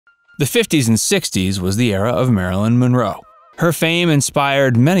The 50s and 60s was the era of Marilyn Monroe. Her fame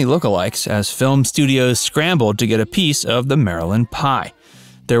inspired many lookalikes as film studios scrambled to get a piece of the Marilyn pie.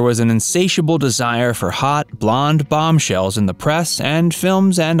 There was an insatiable desire for hot, blonde bombshells in the press and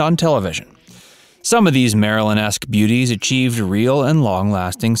films and on television. Some of these Marilyn-esque beauties achieved real and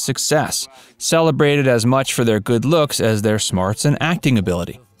long-lasting success, celebrated as much for their good looks as their smarts and acting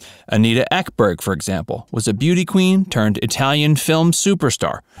ability. Anita Ekberg, for example, was a beauty queen turned Italian film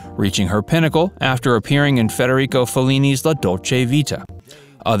superstar, reaching her pinnacle after appearing in Federico Fellini's La Dolce Vita.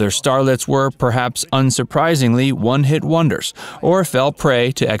 Other starlets were, perhaps unsurprisingly, one-hit wonders, or fell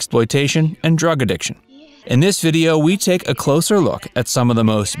prey to exploitation and drug addiction. In this video, we take a closer look at some of the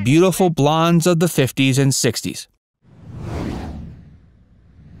most beautiful blondes of the 50s and 60s.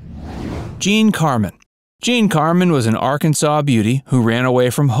 Jean Carmen. Jean Carmen was an Arkansas beauty who ran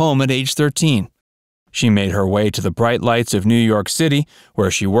away from home at age 13. She made her way to the bright lights of New York City, where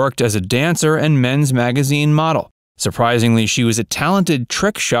she worked as a dancer and men's magazine model. Surprisingly, she was a talented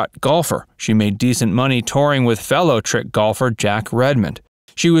trick shot golfer. She made decent money touring with fellow trick golfer Jack Redmond.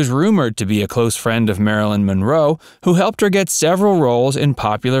 She was rumored to be a close friend of Marilyn Monroe, who helped her get several roles in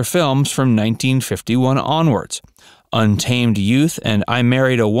popular films from 1951 onwards. Untamed Youth and I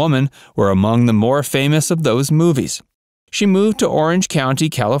Married a Woman were among the more famous of those movies. She moved to Orange County,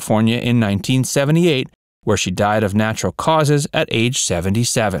 California in 1978, where she died of natural causes at age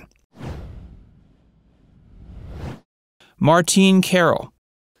 77. Martine Carol.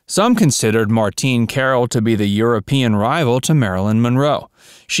 Some considered Martine Carol to be the European rival to Marilyn Monroe.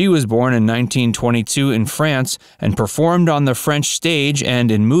 She was born in 1922 in France and performed on the French stage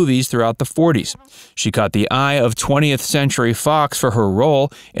and in movies throughout the 40s. She caught the eye of 20th Century Fox for her role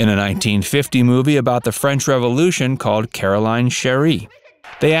in a 1950 movie about the French Revolution called Caroline Cherie.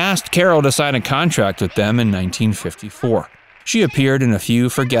 They asked Carol to sign a contract with them in 1954. She appeared in a few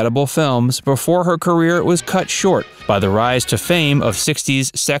forgettable films before her career was cut short by the rise to fame of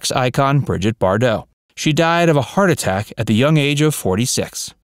 60s sex icon Brigitte Bardot. She died of a heart attack at the young age of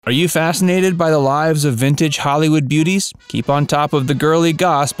 46. Are you fascinated by the lives of vintage Hollywood beauties? Keep on top of the girly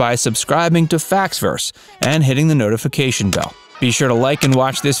goss by subscribing to Factsverse and hitting the notification bell. Be sure to like and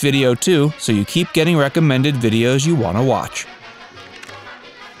watch this video too, so you keep getting recommended videos you want to watch.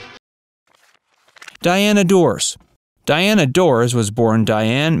 Diana Dors. Diana Dors was born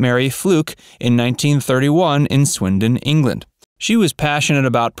Diane Mary Fluke in 1931 in Swindon, England. She was passionate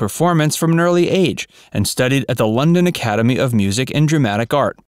about performance from an early age and studied at the London Academy of Music and Dramatic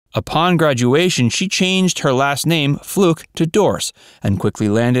Art. Upon graduation, she changed her last name, Fluke, to Dors and quickly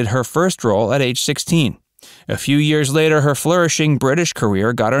landed her first role at age 16. A few years later, her flourishing British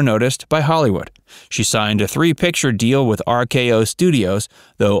career got her noticed by Hollywood. She signed a 3-picture deal with RKO Studios,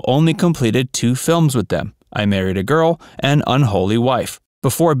 though only completed 2 films with them, I Married a Girl and Unholy Wife,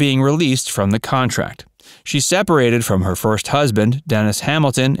 before being released from the contract. She separated from her first husband, Dennis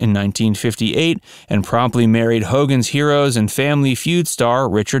Hamilton, in 1958 and promptly married Hogan's Heroes and Family Feud star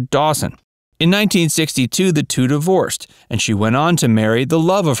Richard Dawson. In 1962, the two divorced, and she went on to marry the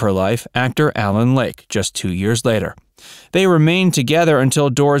love of her life, actor Alan Lake, just 2 years later. They remained together until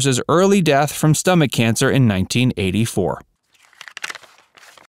Dors' early death from stomach cancer in 1984.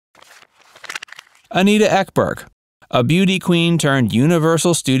 Anita Ekberg. A beauty queen turned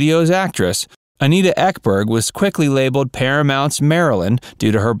Universal Studios actress, Anita Ekberg was quickly labeled Paramount's Marilyn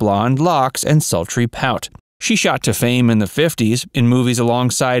due to her blonde locks and sultry pout. She shot to fame in the 50s in movies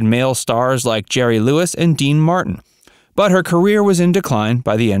alongside male stars like Jerry Lewis and Dean Martin. But her career was in decline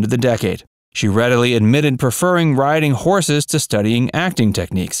by the end of the decade. She readily admitted preferring riding horses to studying acting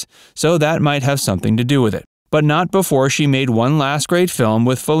techniques, so that might have something to do with it. But not before she made one last great film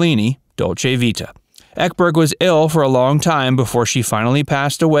with Fellini, Dolce Vita. Ekberg was ill for a long time before she finally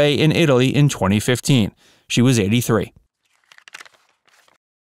passed away in Italy in 2015. She was 83.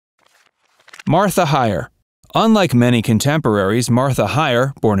 Martha Hyer. Unlike many contemporaries, Martha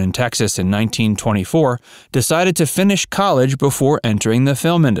Hyer, born in Texas in 1924, decided to finish college before entering the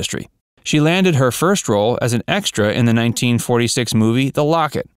film industry. She landed her first role as an extra in the 1946 movie The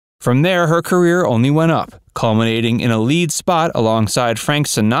Locket. From there, her career only went up, culminating in a lead spot alongside Frank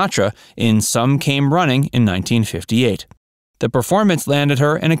Sinatra in Some Came Running in 1958. The performance landed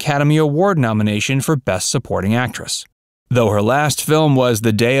her an Academy Award nomination for Best Supporting Actress. Though her last film was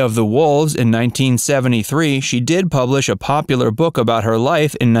The Day of the Wolves in 1973, she did publish a popular book about her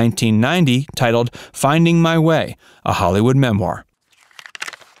life in 1990 titled Finding My Way, a Hollywood memoir.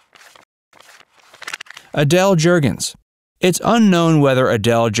 Adele Jurgens. It's unknown whether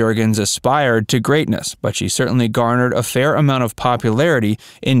Adele Jurgens aspired to greatness, but she certainly garnered a fair amount of popularity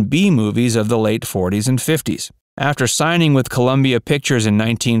in B-movies of the late 40s and 50s. After signing with Columbia Pictures in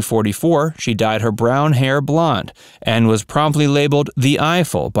 1944, she dyed her brown hair blonde and was promptly labeled the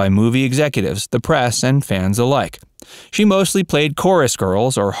Eyeful by movie executives, the press, and fans alike. She mostly played chorus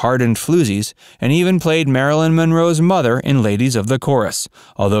girls or hardened floozies, and even played Marilyn Monroe's mother in Ladies of the Chorus,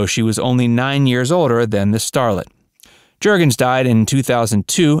 although she was only 9 years older than the starlet. Juergens died in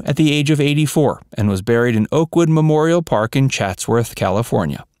 2002 at the age of 84 and was buried in Oakwood Memorial Park in Chatsworth,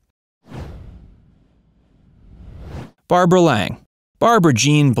 California. Barbara Lang. Barbara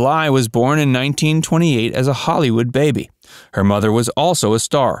Jean Bly was born in 1928 as a Hollywood baby. Her mother was also a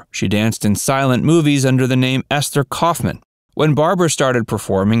star. She danced in silent movies under the name Esther Kaufman. When Barbara started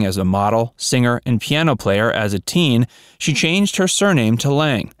performing as a model, singer, and piano player as a teen, she changed her surname to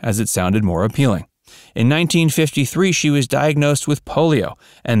Lang, as it sounded more appealing. In 1953, she was diagnosed with polio,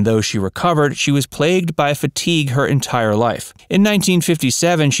 and though she recovered, she was plagued by fatigue her entire life. In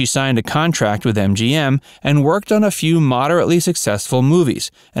 1957, she signed a contract with MGM and worked on a few moderately successful movies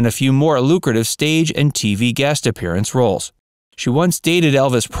and a few more lucrative stage and TV guest appearance roles. She once dated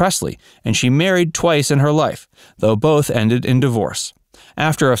Elvis Presley, and she married twice in her life, though both ended in divorce.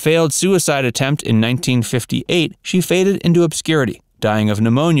 After a failed suicide attempt in 1958, she faded into obscurity, dying of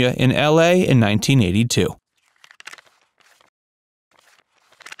pneumonia in LA in 1982.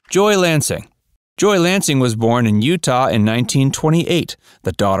 Joy Lansing. Joy Lansing was born in Utah in 1928,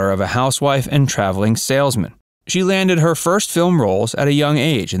 the daughter of a housewife and traveling salesman. She landed her first film roles at a young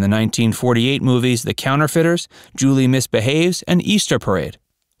age in the 1948 movies The Counterfeiters, Julie Misbehaves, and Easter Parade.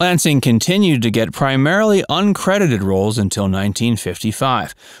 Lansing continued to get primarily uncredited roles until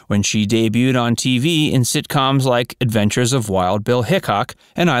 1955, when she debuted on TV in sitcoms like Adventures of Wild Bill Hickok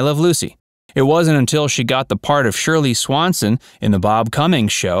and I Love Lucy. It wasn't until she got the part of Shirley Swanson in The Bob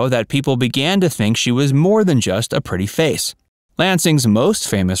Cummings Show that people began to think she was more than just a pretty face. Lansing's most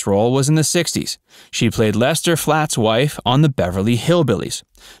famous role was in the 60s. She played Lester Flatt's wife on the Beverly Hillbillies.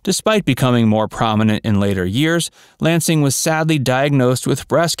 Despite becoming more prominent in later years, Lansing was sadly diagnosed with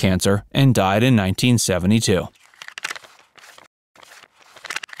breast cancer and died in 1972.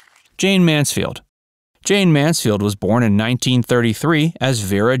 Jane Mansfield. Jane Mansfield was born in 1933 as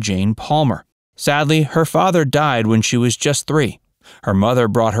Vera Jane Palmer. Sadly, her father died when she was just 3. Her mother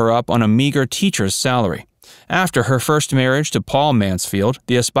brought her up on a meager teacher's salary. After her first marriage to Paul Mansfield,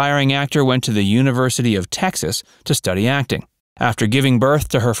 the aspiring actor went to the University of Texas to study acting. After giving birth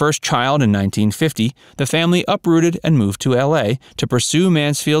to her first child in 1950, the family uprooted and moved to LA to pursue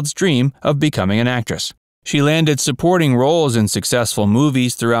Mansfield's dream of becoming an actress. She landed supporting roles in successful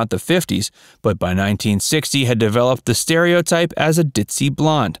movies throughout the 50s, but by 1960 had developed the stereotype as a ditzy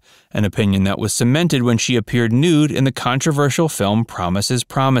blonde, an opinion that was cemented when she appeared nude in the controversial film Promises,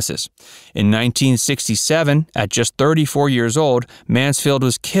 Promises. In 1967, at just 34 years old, Mansfield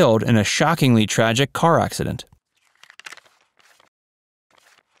was killed in a shockingly tragic car accident.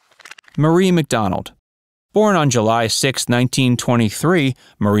 Marie McDonald. Born on July 6, 1923,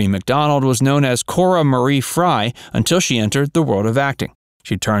 Marie McDonald was known as Cora Marie Fry until she entered the world of acting.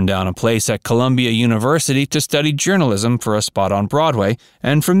 She turned down a place at Columbia University to study journalism for a spot on Broadway,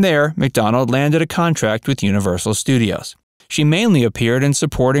 and from there, McDonald landed a contract with Universal Studios. She mainly appeared in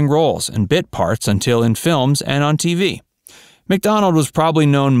supporting roles and bit parts until in films and on TV. McDonald was probably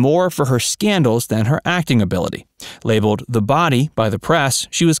known more for her scandals than her acting ability. Labeled the body by the press,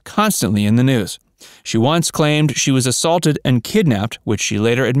 she was constantly in the news. She once claimed she was assaulted and kidnapped, which she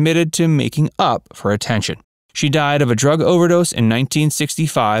later admitted to making up for attention. She died of a drug overdose in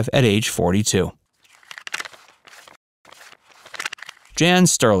 1965 at age 42. Jan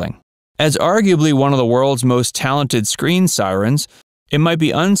Sterling. As arguably one of the world's most talented screen sirens, it might be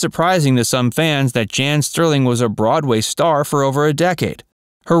unsurprising to some fans that Jan Sterling was a Broadway star for over a decade.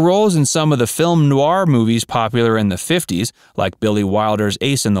 Her roles in some of the film noir movies popular in the 50s, like Billy Wilder's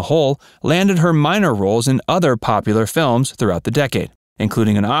Ace in the Hole, landed her minor roles in other popular films throughout the decade,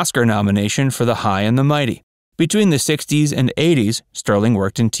 including an Oscar nomination for The High and the Mighty. Between the 60s and 80s, Sterling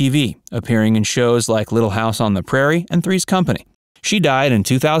worked in TV, appearing in shows like Little House on the Prairie and Three's Company. She died in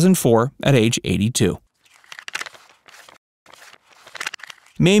 2004 at age 82.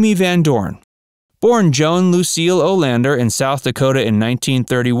 Mamie Van Doren. Born Joan Lucille Olander in South Dakota in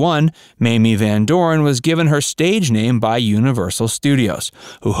 1931, Mamie Van Doren was given her stage name by Universal Studios,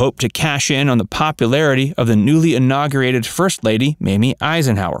 who hoped to cash in on the popularity of the newly inaugurated First Lady, Mamie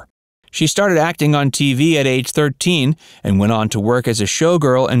Eisenhower. She started acting on TV at age 13 and went on to work as a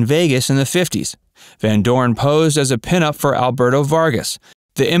showgirl in Vegas in the 50s. Van Doren posed as a pinup for Alberto Vargas.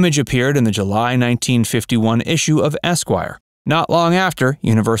 The image appeared in the July 1951 issue of Esquire. Not long after,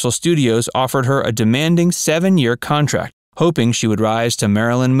 Universal Studios offered her a demanding 7-year contract, hoping she would rise to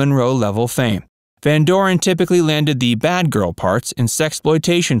Marilyn Monroe-level fame. Van Doren typically landed the bad girl parts in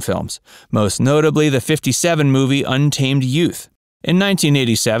sexploitation films, most notably the '57 movie Untamed Youth. In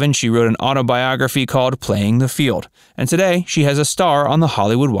 1987, she wrote an autobiography called Playing the Field, and today she has a star on the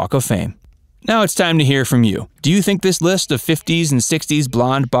Hollywood Walk of Fame. Now it's time to hear from you. Do you think this list of 50s and 60s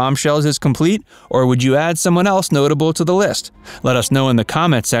blonde bombshells is complete, or would you add someone else notable to the list? Let us know in the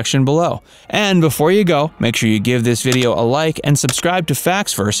comment section below. And before you go, make sure you give this video a like and subscribe to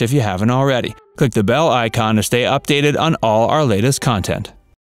Facts Verse if you haven't already. Click the bell icon to stay updated on all our latest content.